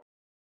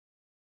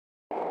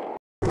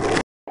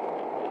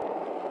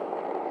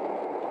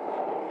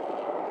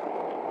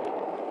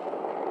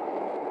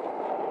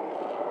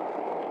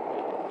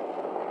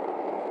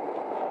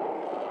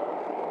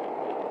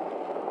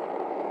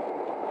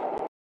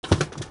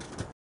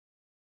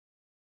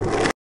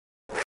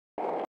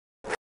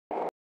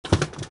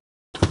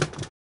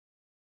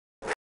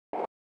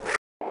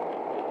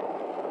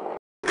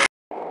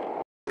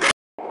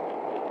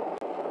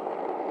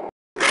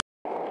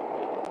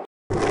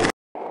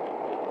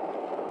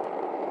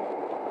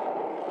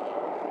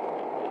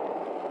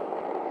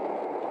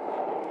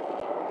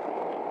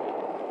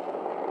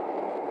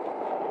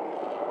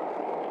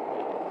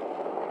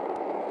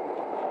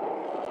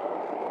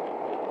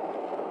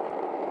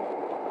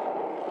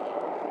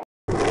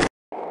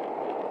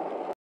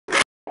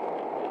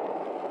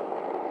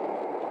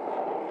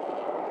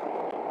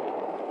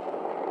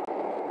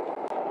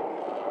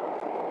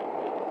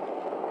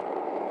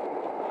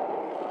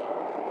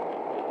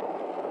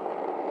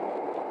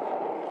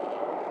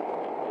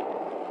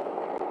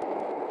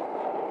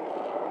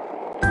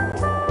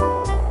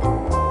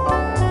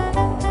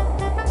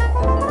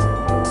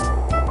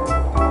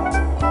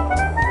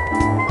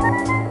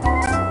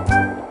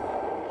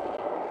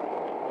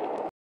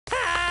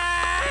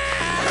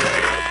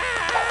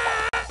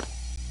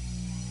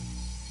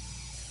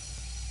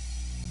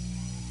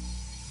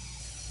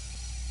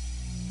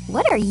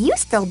 What are you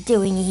still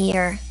doing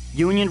here?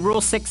 Union Rule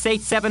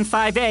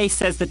 6875A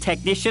says the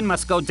technician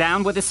must go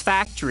down with his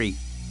factory.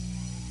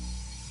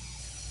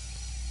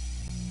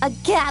 A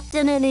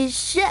captain in his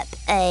ship,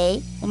 eh?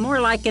 Well, more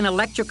like an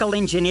electrical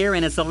engineer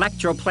in his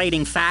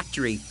electroplating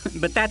factory.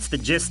 But that's the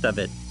gist of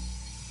it.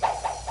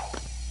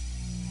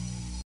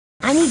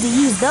 I need to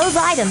use those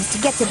items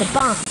to get to the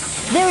bomb.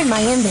 They're in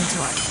my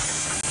inventory.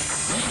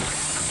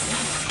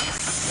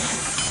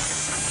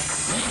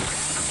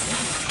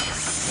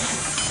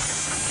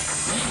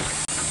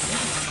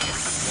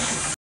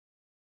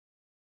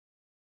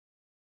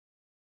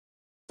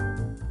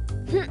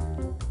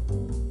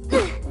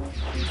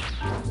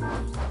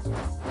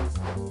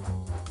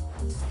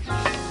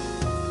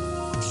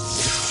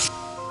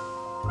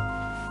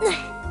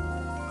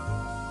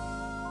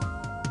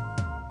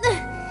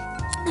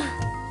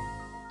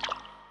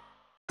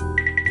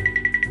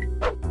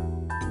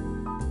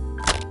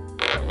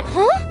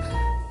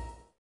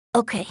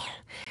 Okay,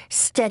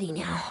 steady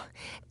now.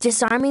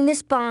 Disarming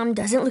this bomb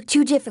doesn't look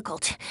too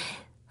difficult.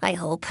 I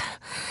hope.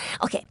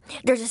 Okay,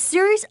 there's a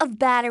series of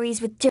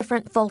batteries with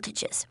different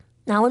voltages.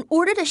 Now, in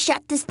order to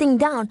shut this thing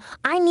down,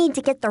 I need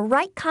to get the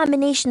right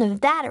combination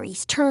of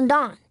batteries turned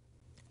on.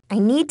 I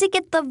need to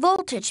get the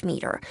voltage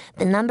meter,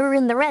 the number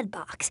in the red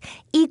box,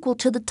 equal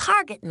to the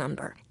target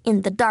number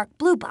in the dark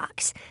blue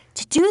box.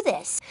 To do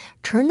this,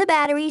 turn the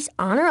batteries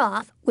on or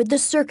off with the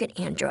circuit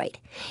android.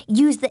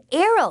 Use the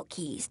arrow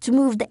keys to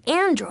move the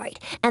android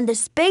and the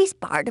space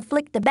bar to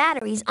flick the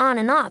batteries on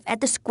and off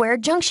at the square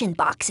junction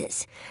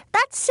boxes.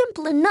 That's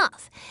simple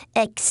enough,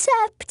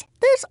 except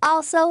there's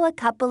also a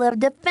couple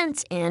of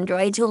defense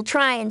androids who'll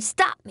try and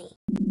stop me.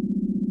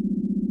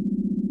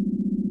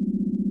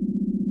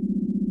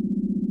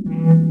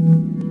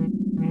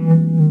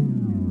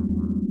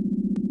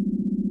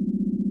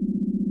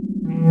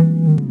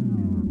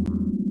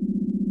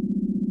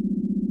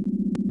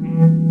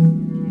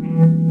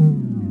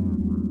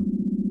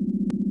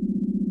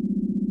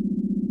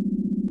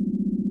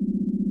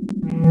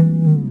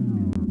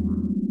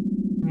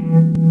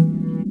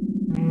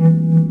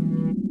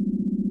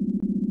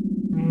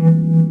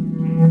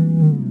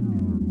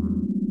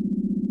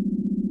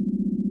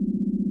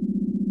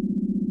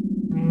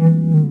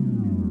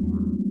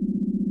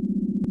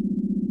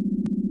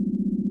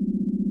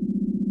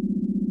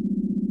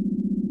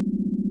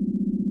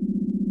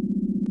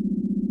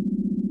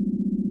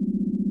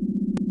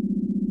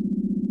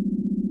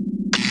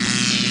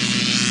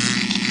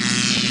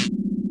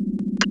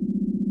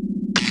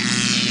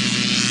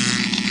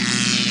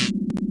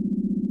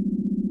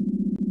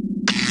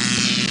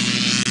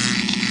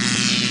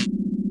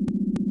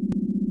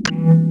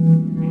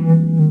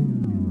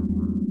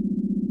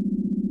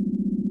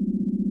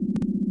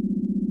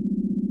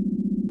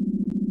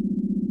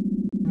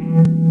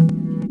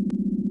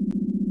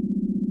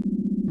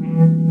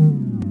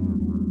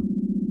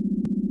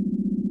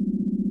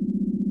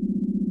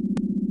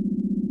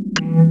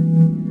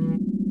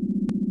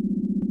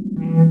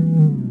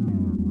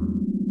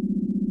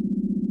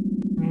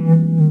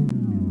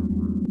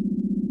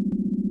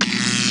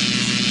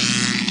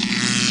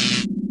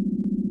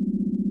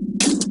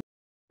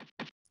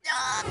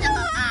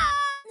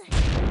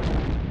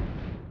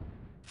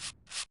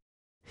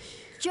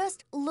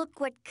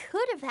 what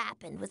could have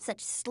happened with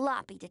such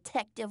sloppy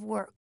detective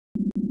work.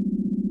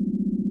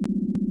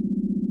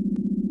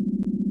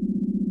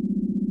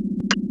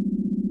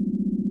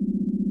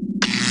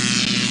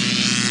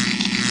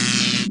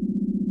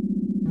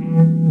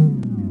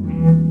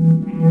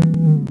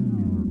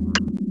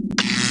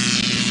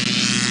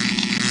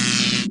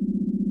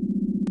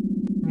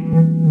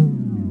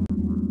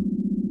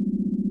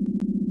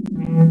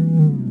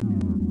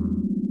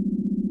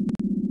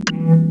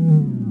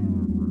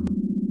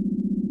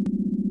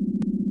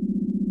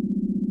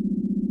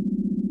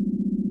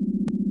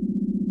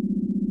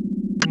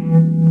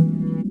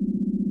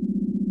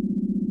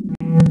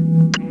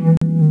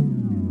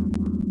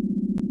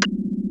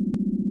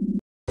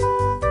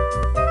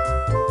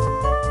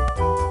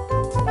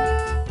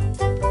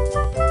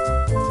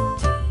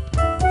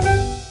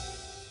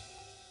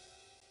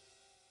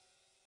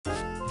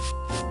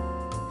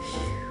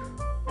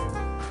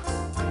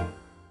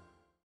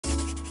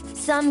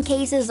 Some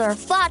cases are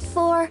fought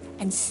for,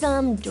 and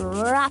some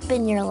drop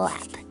in your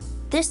lap.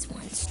 This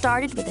one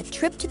started with a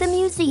trip to the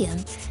museum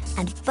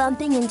and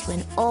bumping into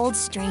an old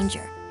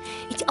stranger.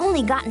 It's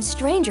only gotten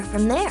stranger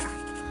from there.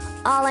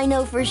 All I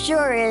know for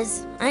sure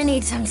is I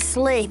need some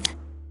sleep.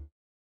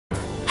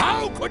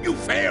 How could you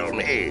fail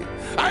me?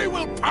 I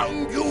will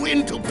pound you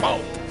into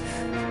pulp.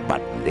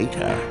 But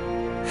later.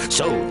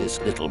 So this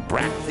little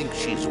brat thinks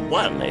she's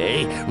won,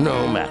 eh?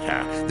 No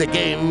matter. The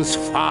game's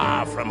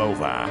far from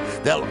over.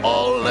 They'll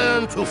all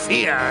learn to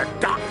fear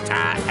Dr.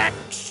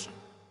 X.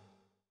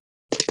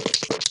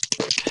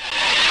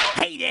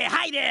 Hey there,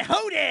 hi there,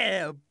 ho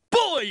there!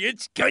 Boy,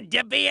 it's good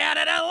to be out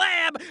of the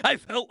lab! I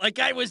felt like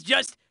I was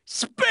just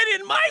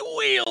spinning my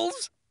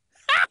wheels!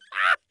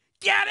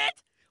 Get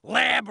it?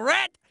 Lab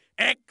rat,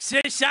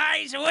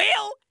 exercise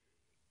wheel?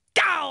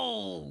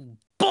 Oh!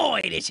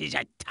 Boy, this is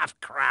a tough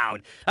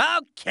crowd.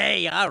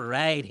 Okay, all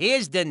right,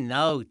 here's the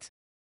note.